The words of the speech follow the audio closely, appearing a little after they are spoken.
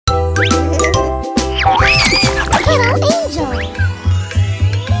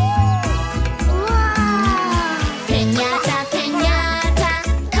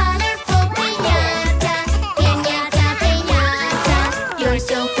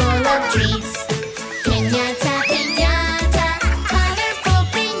of treats. Piñata, piñata, colorful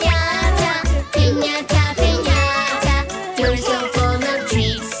piñata. Piñata, piñata, you're so full of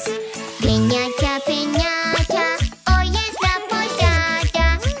treats. Piñata, piñata, hoy es la posada.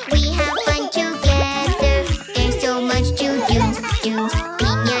 We have fun together, there's so much to do.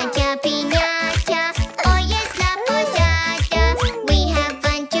 Piñata, piñata, hoy es la posada. We have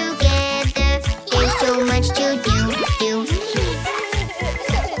fun together, there's so much to do.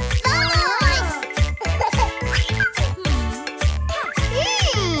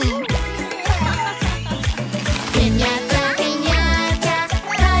 Piñata, piñata,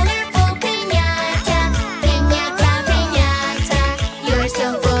 colorful piñata. Piñata, piñata, you're so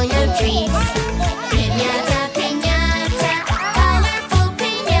full of treats. Piñata, piñata, colorful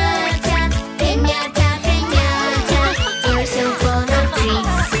piñata. Piñata, piñata, you're so full of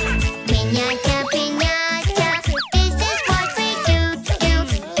treats. Piñata, piñata, this is what we do.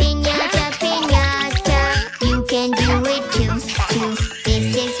 Piñata, piñata, you can do it too. This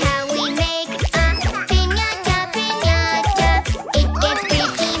is how we make a piñata, piñata. It gets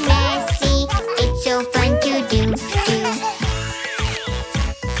pretty messy, it's so fun to do.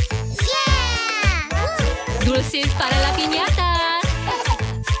 Yeah! Dulces para la piñata.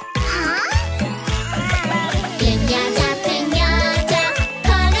 Piñata, piñata,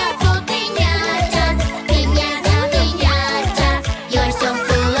 colorful piñata. Piñata, piñata, you're so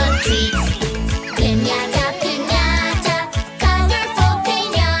full of treats. Piñata, piñata, colorful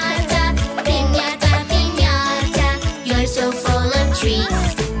piñata. Piñata, piñata, you're so full of treats.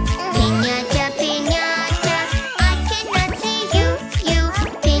 Piñata, piñata, I cannot see you.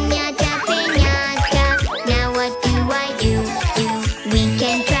 Piñata, piñata, now what do? We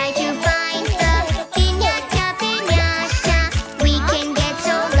can try to find the piñata, piñata. We can get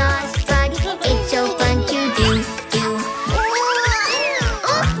so lost, but it's so fun to do.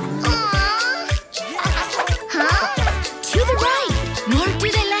 Huh? To the right, more to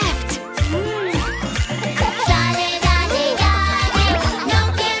the left. Dale, dale, dale, no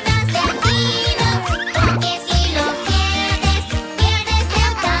pierdas el tiro, porque si lo pierdes, pierdes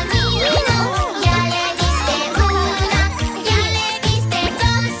el camino. Ya le diste una, ya le diste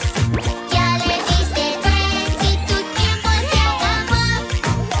dos, ya le diste tres y tu tiempo se acabó.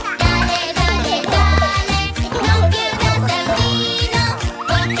 Dale, dale, dale, no pierdas el tiro,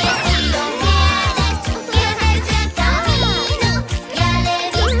 porque si lo pierdes, pierdes el camino. Ya le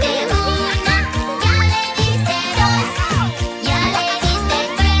diste una, ya le diste dos, ya le diste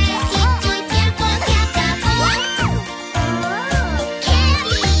tres y tu tiempo se acabó.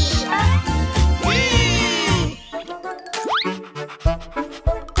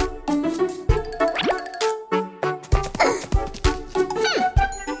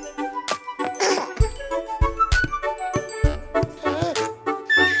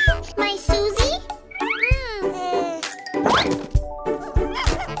 My Susie?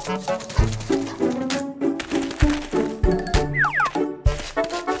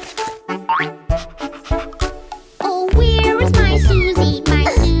 Oh, where is my Susie? My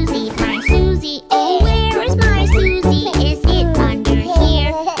Susie, my Susie. Oh, where is my Susie? Is it under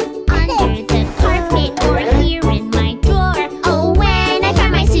here, under the carpet, or here in my drawer? Oh, when I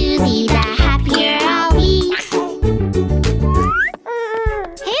find my Susie, the happier I'll be.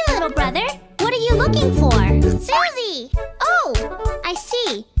 Hey, little brother, what are you looking for? Susie! Oh, I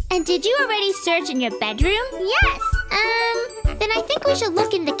see. And did you already search in your bedroom? Yes. Then I think we should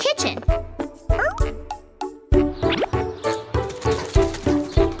look in the kitchen.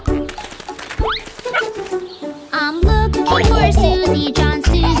 I'm looking for Susie, John,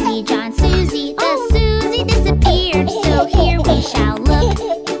 Susie, John, Susie. The Susie disappeared, so here we shall look.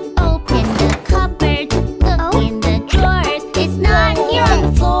 Open the cupboard, look in the drawers. It's not here on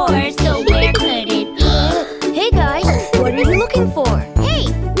the floor, so where could it be? Hey guys, what are you looking for? Hey,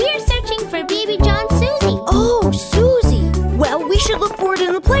 we are searching for baby John Susie. Oh, Susie. Well, we should look for it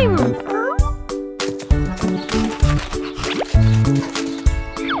in the playroom.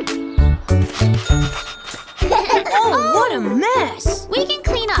 Oh, what a mess! We can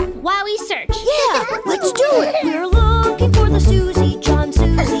clean up while we search. Yeah, let's do it. We're looking for the Susie, John,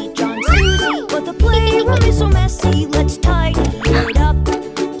 Susie, John, Susie. But the playroom is so messy. Let's tidy it up.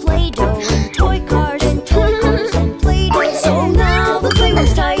 Play-doh and toy cars and toy cars and Play-Doh. So now the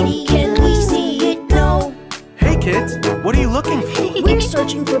playroom's tidy. Can we see it? No. Hey kids, what are you looking for? We're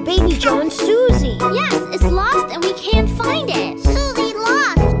searching for baby John Susie. Yes, it's lost and we can't find it. Susie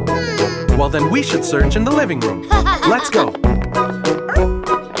lost. Well, then we should search in the living room. Let's go.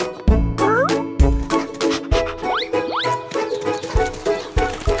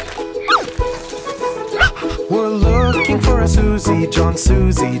 We're looking for a Susie. Susie, John,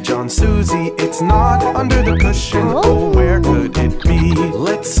 Susie, John, Susie. It's not under the cushion. Oh, where could it be?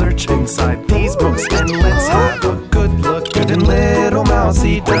 Let's search inside these books and let's have a good look. Even little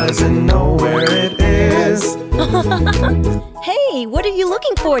Mousy doesn't know where it is. Hey, what are you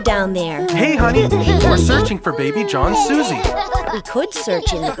looking for down there? Hey, honey, we're searching for baby John, Susie. We could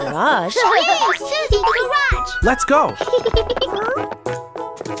search in the garage. Hey, Susie, the garage! Let's go.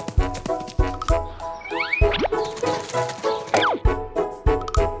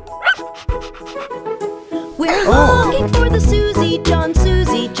 We're looking for the Susie, John,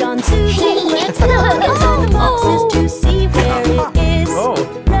 Susie, John, Susie. Let's look inside the boxes to see where it is.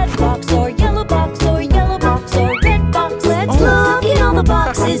 Red box or yellow box or yellow box or red box. Let's look in all the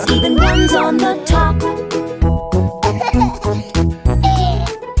boxes, even ones on the top.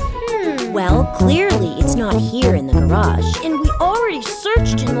 Well, clearly it's not here in the garage. And we already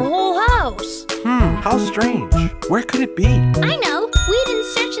searched in the whole house. How strange. Where could it be? I know. We didn't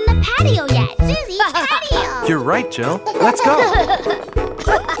search in the patio yet. Susie's patio. You're right, Jill. Let's go.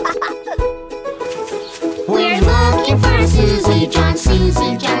 We're looking for Susie, John,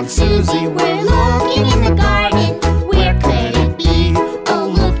 Susie, John, Susie. We're looking in the garden. Where could it be? Oh,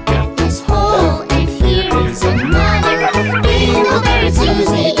 look at this hole, and here is another. Dingleberry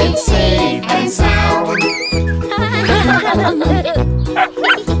Susie, it's safe and sound.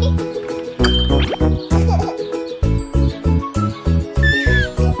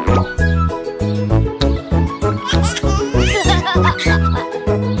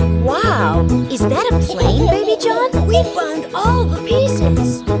 Wow, is that a plane, Baby John? We found all the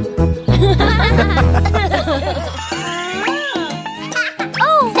pieces.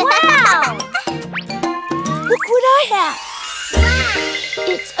 Oh, wow! Look what I have.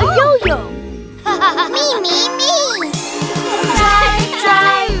 It's a yo-yo. Me, me, me! Try,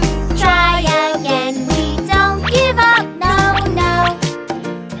 try, try again. We don't give up, no, no.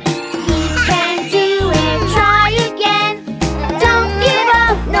 You can do it, try again. Don't give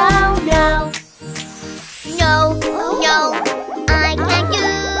up, no, no. No, no, I can't do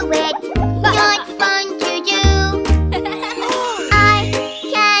it. Not fun to do. I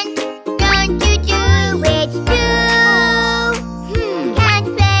can't learn to do it too. Can't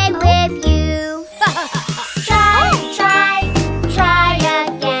play with you. Try, try, try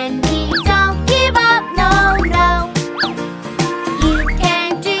again. We don't give up, no, no. You can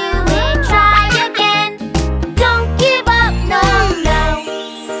do it, try again. Don't give up, no, no.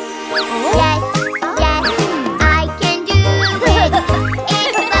 Yes, yes, I can do it.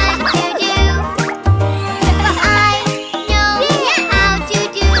 It's fun to do. I know how to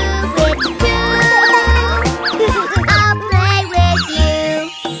do it too. I'll play with you.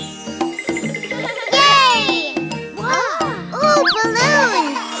 Yay! Wow! Ooh,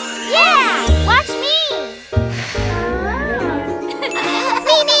 balloons! Yeah! Watch me!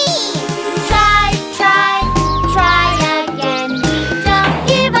 Me! Try, try, try again. We don't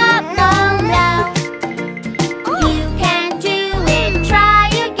give up, no, no. You can do it, try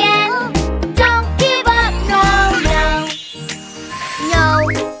again. Don't give up, no, no. No,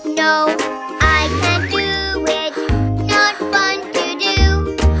 no, I can't do it. Not fun to do.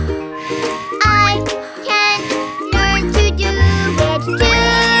 I can't learn to do it too.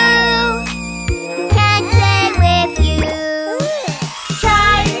 Can't play with you.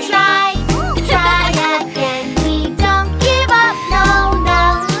 Try, try, try again. We don't give up, no, no.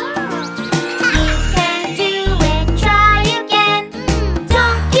 You can do it, try again.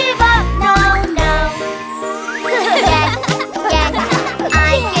 Don't give up, no, no. Yes, yes, I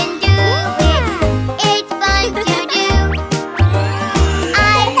can do it. It's fun to do. I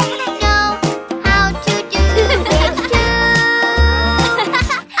know how to do it too.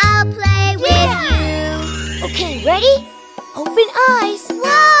 I'll play with you. Okay, ready? Open eyes.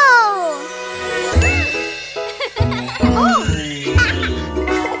 Whoa!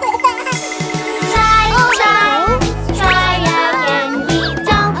 Try, try, try again. We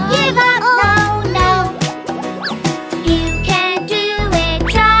don't give up, no, no. You can do it,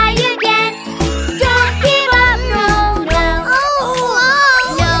 try again. Don't give up, no, no.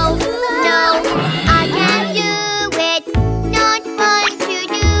 No, no, I can't do it. Not fun to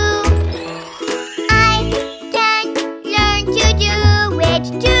do. I can't learn to do it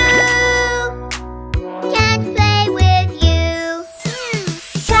too.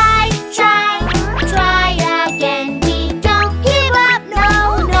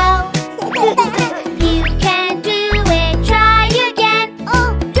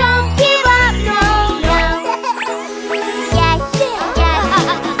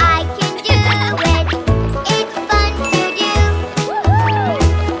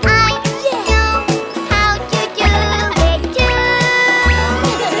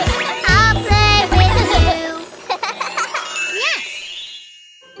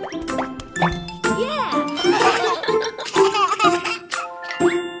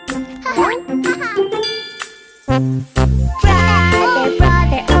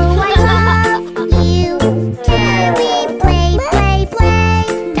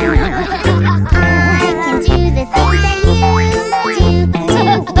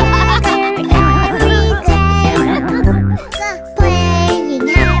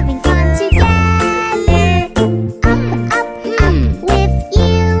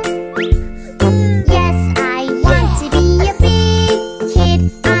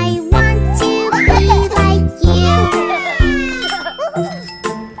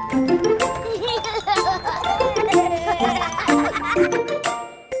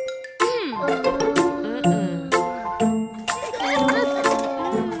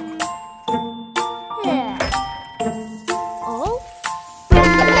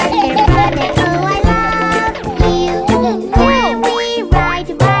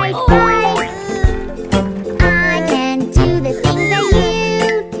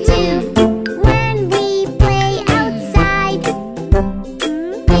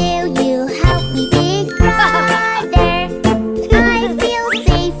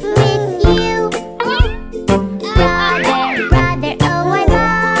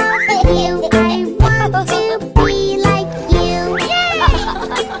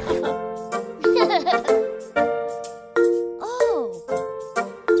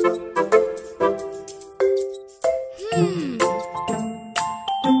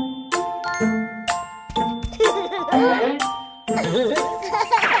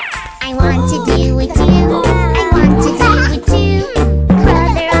 I want to do it too. I want to do it too.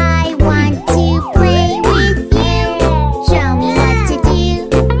 Brother, I want to play with you. Show me what to do.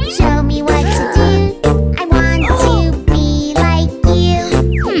 Show me what to do. I want to be like you.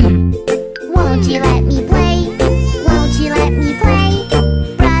 Won't you let me play? Won't you let me play?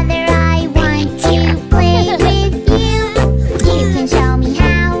 Brother, I want to play with you. You can show me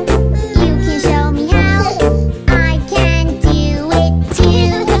how. You can show me how. I can do it too.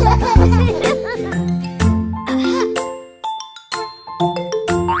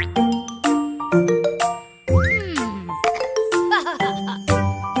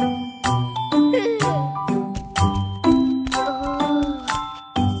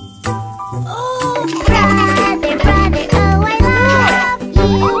 Brother, brother, oh, I love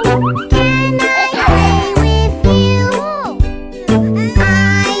you. Can I play with you?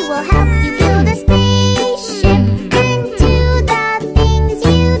 I will help you build a spaceship and do the things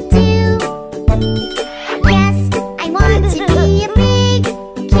you do. Yes, I want to be a big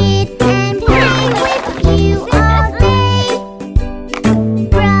kid and play with you all day.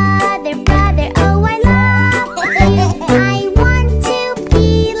 Brother, brother, oh, I love you. I want to be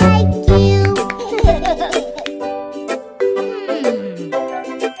like you.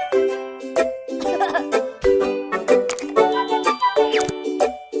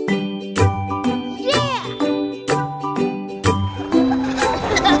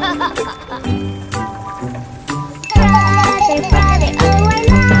 Brother, brother, oh, I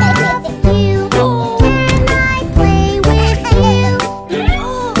love you. Can I play with you?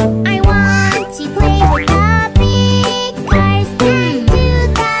 I want to play with the big cars and do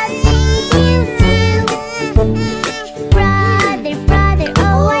the things you do. Brother, brother,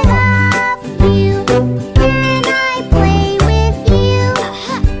 oh, I love you. Can I play with you?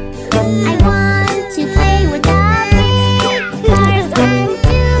 I want to play with the big cars and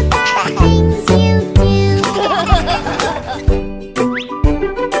do the things you do.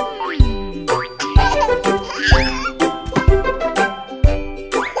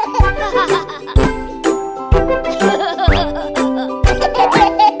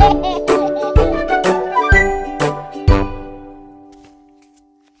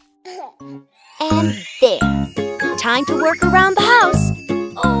 And there. Time to work around the house.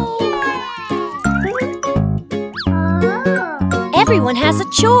 Everyone has a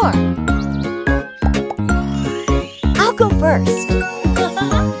chore. I'll go first.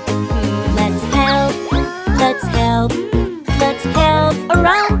 Let's help, let's help, let's help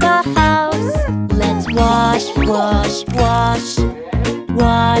around the house. Let's wash, wash, wash,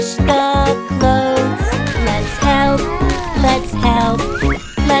 wash the clothes. Let's help, let's help,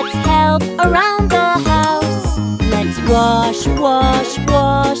 let's help around the house. Let's wash, wash,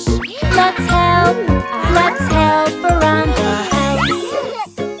 wash. Let's help around the house.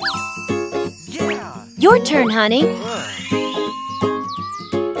 Your turn, honey.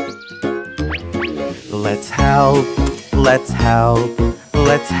 Let's help, let's help,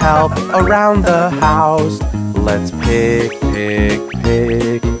 let's help around the house. Let's pick, pick,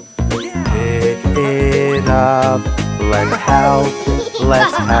 pick, pick it up. Let's help,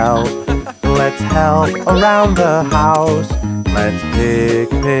 let's help, let's help around the house. Let's pick,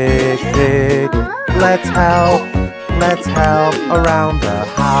 pick, pick. Let's help around the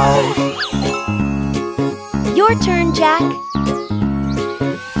house. Your turn, Jack.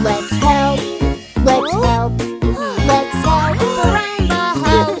 Let's help, let's help, let's help around the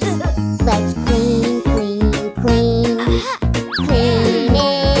house. Let's clean, clean, clean, clean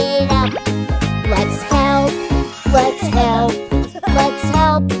it up. Let's help, let's help, let's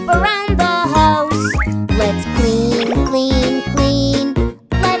help around the house. Let's clean, clean, clean.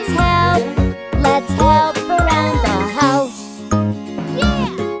 Let's help around the house.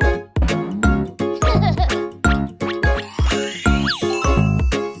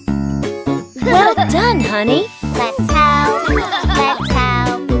 honey. Let's help, let's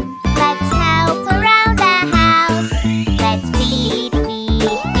help, let's help around the house. Let's feed,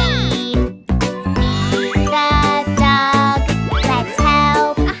 feed, feed, feed the dog. Let's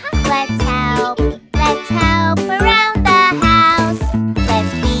help, let's help, let's help around the house.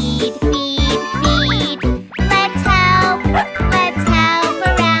 Let's feed, feed, feed. Let's help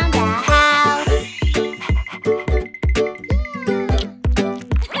around the house.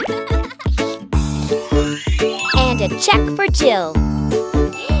 And a check for Jill.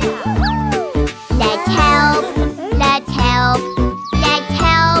 Let's help, let's help, let's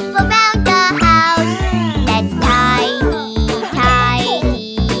help around the house. Let's tidy,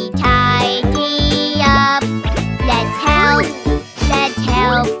 tidy, tidy up. Let's help, let's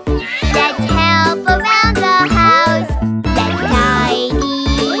help, let's help around the house. Let's tidy,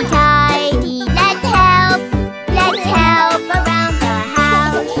 tidy, let's help around the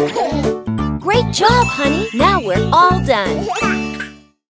house. Great job, honey. Now we're all done.